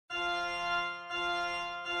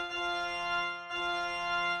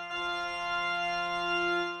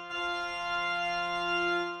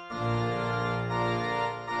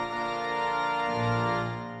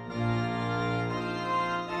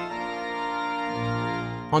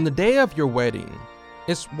On the day of your wedding,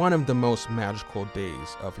 it's one of the most magical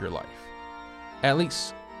days of your life. At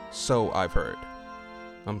least, so I've heard.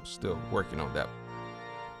 I'm still working on that.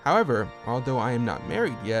 However, although I am not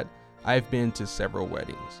married yet, I've been to several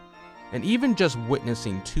weddings. And even just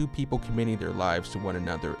witnessing two people committing their lives to one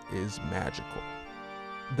another is magical.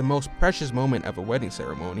 The most precious moment of a wedding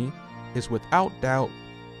ceremony is without doubt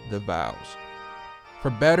the vows. For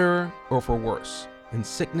better or for worse, in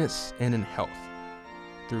sickness and in health,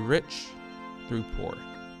 through rich, through poor,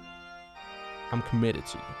 I'm committed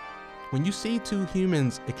to you. When you see two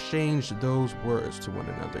humans exchange those words to one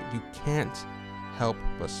another, you can't help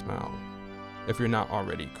but smile, if you're not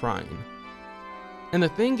already crying. And the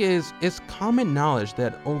thing is, it's common knowledge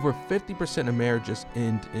that over 50% of marriages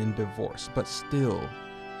end in divorce, but still,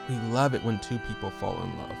 we love it when two people fall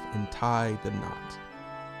in love and tie the knot.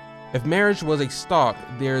 If marriage was a stock,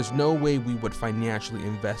 there's no way we would financially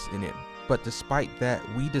invest in it. But despite that,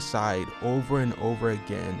 we decide over and over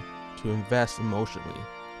again to invest emotionally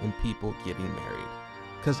in people getting married.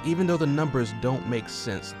 Because even though the numbers don't make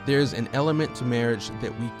sense, there's an element to marriage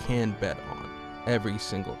that we can bet on every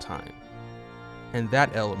single time. And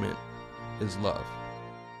that element is love.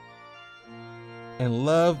 And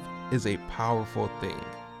love is a powerful thing.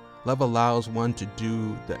 Love allows one to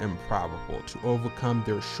do the improbable, to overcome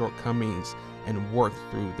their shortcomings and work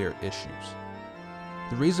through their issues.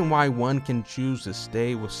 The reason why one can choose to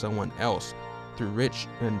stay with someone else through rich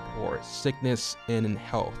and poor, sickness and in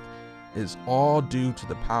health, is all due to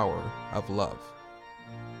the power of love.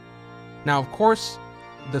 Now, of course,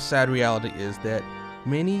 the sad reality is that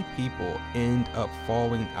many people end up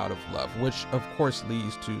falling out of love, which of course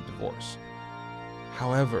leads to divorce.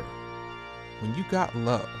 However, when you got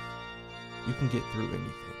love, you can get through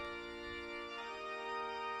anything.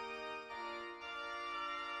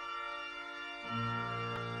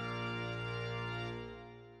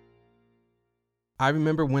 I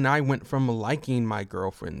remember when I went from liking my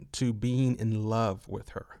girlfriend to being in love with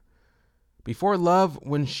her. Before love,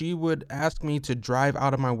 when she would ask me to drive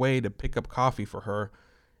out of my way to pick up coffee for her,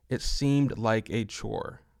 it seemed like a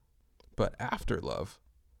chore. But after love,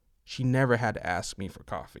 she never had to ask me for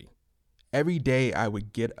coffee. Every day I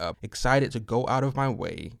would get up, excited to go out of my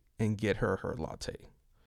way and get her latte.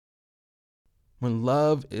 When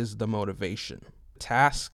love is the motivation,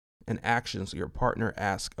 tasks and actions your partner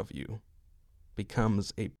asks of you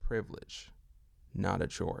becomes a privilege, not a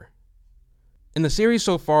chore. In the series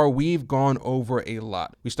so far, we've gone over a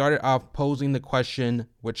lot. We started off posing the question,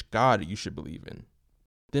 which God you should believe in.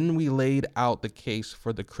 Then we laid out the case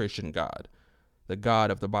for the Christian God, the God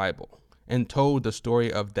of the Bible, and told the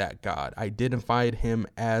story of that God, identified him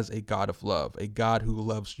as a God of love, a God who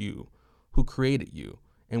loves you, who created you,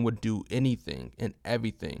 and would do anything and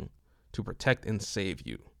everything to protect and save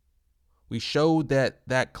you. We showed that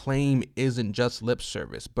that claim isn't just lip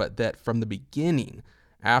service, but that from the beginning,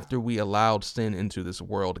 after we allowed sin into this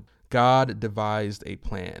world, God devised a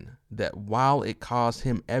plan that while it cost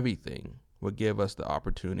him everything, would give us the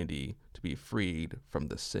opportunity to be freed from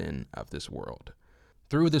the sin of this world.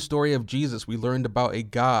 Through the story of Jesus, we learned about a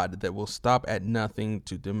God that will stop at nothing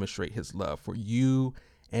to demonstrate his love for you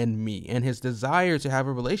and me, and his desire to have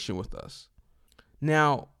a relation with us.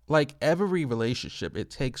 Now, like every relationship, it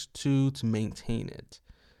takes two to maintain it.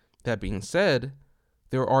 That being said,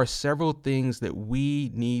 there are several things that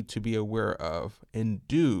we need to be aware of and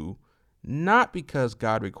do, not because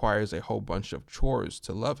God requires a whole bunch of chores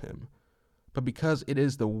to love him, but because it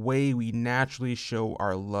is the way we naturally show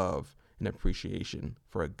our love and appreciation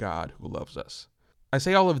for a God who loves us. I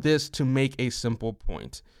say all of this to make a simple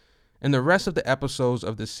point. In the rest of the episodes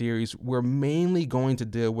of this series, we're mainly going to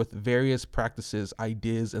deal with various practices,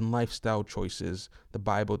 ideas, and lifestyle choices the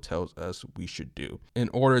Bible tells us we should do in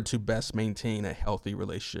order to best maintain a healthy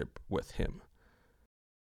relationship with him.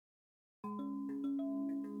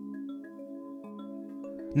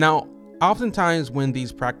 Now, oftentimes when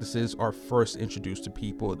these practices are first introduced to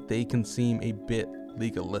people, they can seem a bit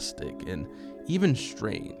legalistic and even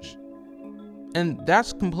strange. And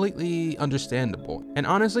that's completely understandable, and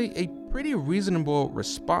honestly, a pretty reasonable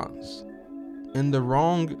response. In the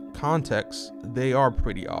wrong context, they are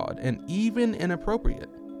pretty odd and even inappropriate.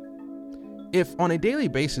 If on a daily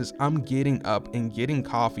basis I'm getting up and getting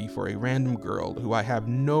coffee for a random girl who I have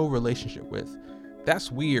no relationship with,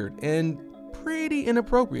 that's weird and pretty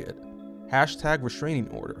inappropriate. Hashtag restraining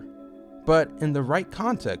order. But in the right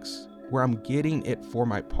context, where I'm getting it for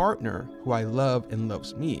my partner who I love and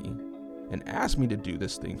loves me, and asked me to do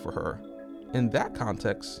this thing for her, in that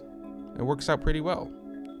context, it works out pretty well.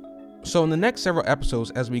 So in the next several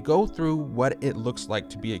episodes, as we go through what it looks like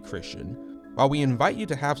to be a Christian, while we invite you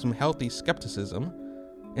to have some healthy skepticism,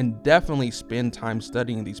 and definitely spend time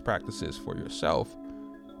studying these practices for yourself.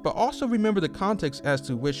 But also remember the context as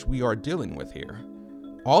to which we are dealing with here.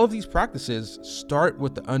 All of these practices start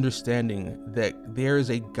with the understanding that there is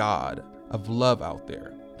a God of love out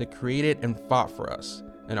there that created and fought for us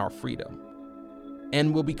and our freedom,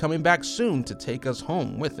 and will be coming back soon to take us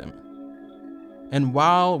home with him. And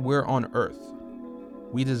while we're on earth,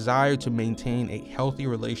 we desire to maintain a healthy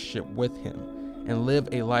relationship with him and live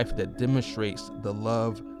a life that demonstrates the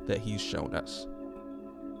love that he's shown us.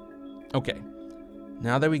 Okay,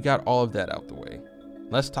 now that we got all of that out the way,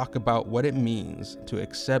 let's talk about what it means to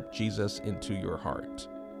accept Jesus into your heart.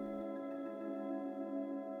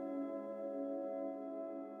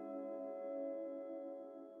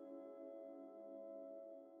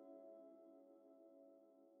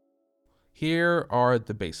 Here are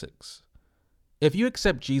the basics. If you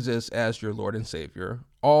accept Jesus as your Lord and Savior,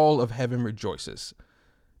 all of heaven rejoices.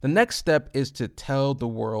 The next step is to tell the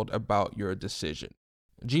world about your decision.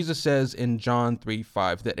 Jesus says in John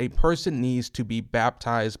 3:5 that a person needs to be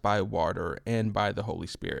baptized by water and by the Holy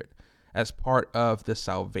Spirit as part of the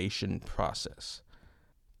salvation process.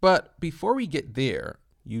 But before we get there,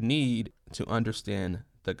 you need to understand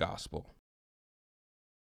the gospel.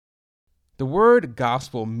 The word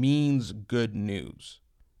gospel means good news.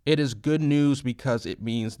 It is good news because it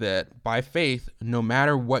means that by faith, no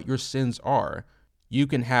matter what your sins are, you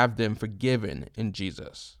can have them forgiven in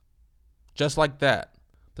Jesus. Just like that,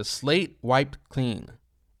 the slate wiped clean,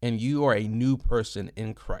 and you are a new person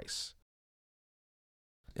in Christ.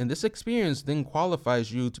 And this experience then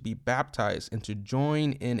qualifies you to be baptized and to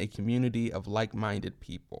join in a community of like-minded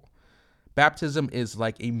people. Baptism is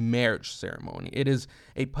like a marriage ceremony. It is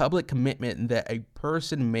a public commitment that a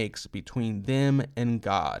person makes between them and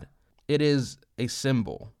God. It is a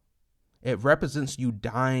symbol. It represents you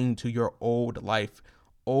dying to your old life,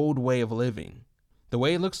 old way of living. The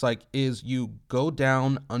way it looks like is you go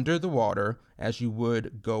down under the water as you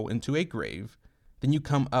would go into a grave. Then you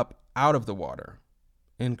come up out of the water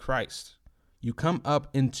in Christ. You come up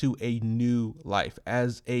into a new life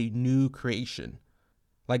as a new creation,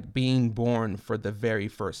 like being born for the very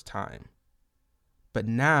first time. But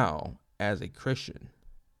now, as a Christian,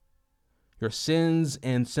 your sins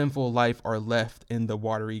and sinful life are left in the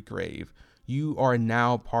watery grave. You are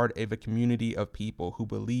now part of a community of people who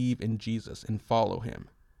believe in Jesus and follow him.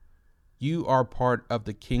 You are part of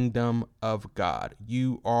the kingdom of God.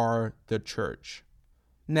 You are the church.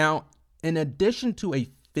 Now, in addition to a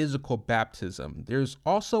physical baptism, there's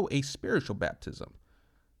also a spiritual baptism.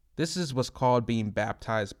 This is what's called being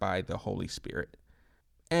baptized by the Holy Spirit.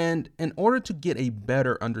 And in order to get a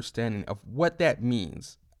better understanding of what that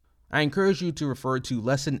means, I encourage you to refer to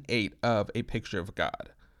Lesson 8 of A Picture of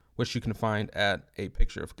God, which you can find at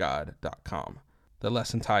apictureofgod.com. The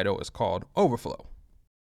lesson title is called Overflow.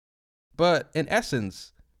 But in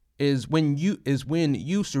essence, is when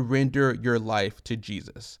you surrender your life to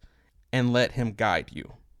Jesus and let him guide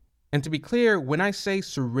you. And to be clear, when I say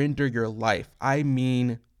surrender your life, I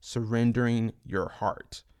mean surrendering your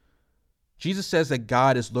heart. Jesus says that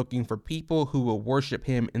God is looking for people who will worship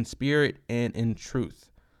him in spirit and in truth.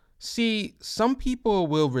 See, some people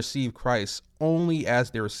will receive Christ only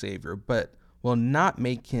as their Savior, but will not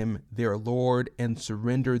make him their Lord and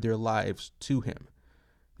surrender their lives to him.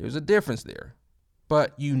 There's a difference there,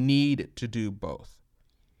 but you need to do both.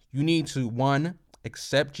 You need to, 1,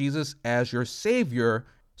 accept Jesus as your Savior,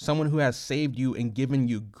 someone who has saved you and given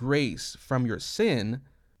you grace from your sin,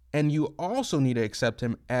 and you also need to accept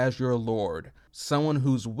him as your Lord, someone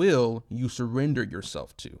whose will you surrender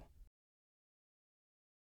yourself to.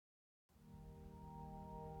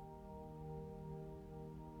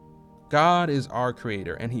 God is our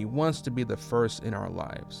creator, and he wants to be the first in our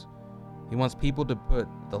lives. He wants people to put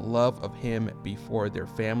the love of him before their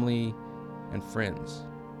family and friends.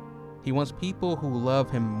 He wants people who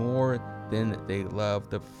love him more than they love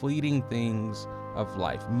the fleeting things of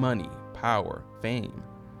life, money, power, fame.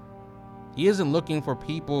 He isn't looking for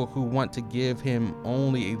people who want to give him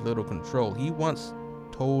only a little control. He wants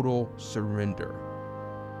total surrender.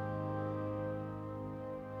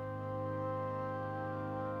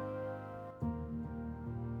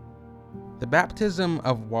 The baptism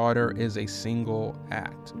of water is a single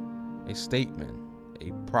act, a statement,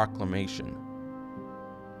 a proclamation.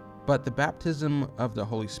 But the baptism of the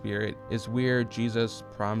Holy Spirit is where Jesus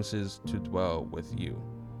promises to dwell with you.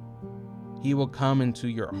 He will come into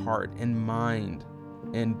your heart and mind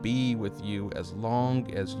and be with you as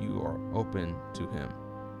long as you are open to him.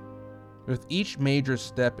 With each major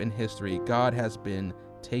step in history, God has been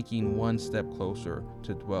taking one step closer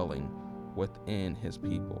to dwelling within his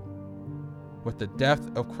people. With the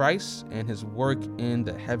death of Christ and his work in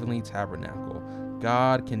the heavenly tabernacle,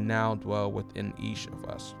 God can now dwell within each of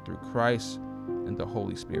us through Christ and the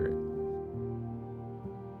Holy Spirit.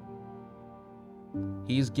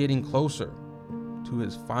 He's getting closer to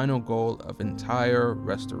his final goal of entire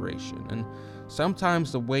restoration, and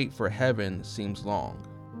sometimes the wait for heaven seems long.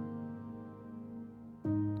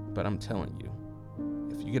 But I'm telling you,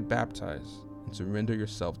 if you get baptized and surrender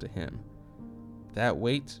yourself to him, that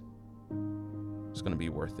wait is going to be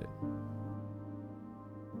worth it.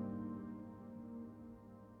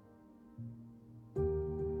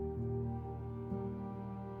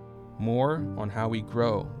 More on how we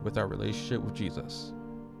grow with our relationship with Jesus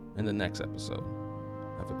in the next episode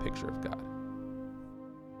of A Picture of God.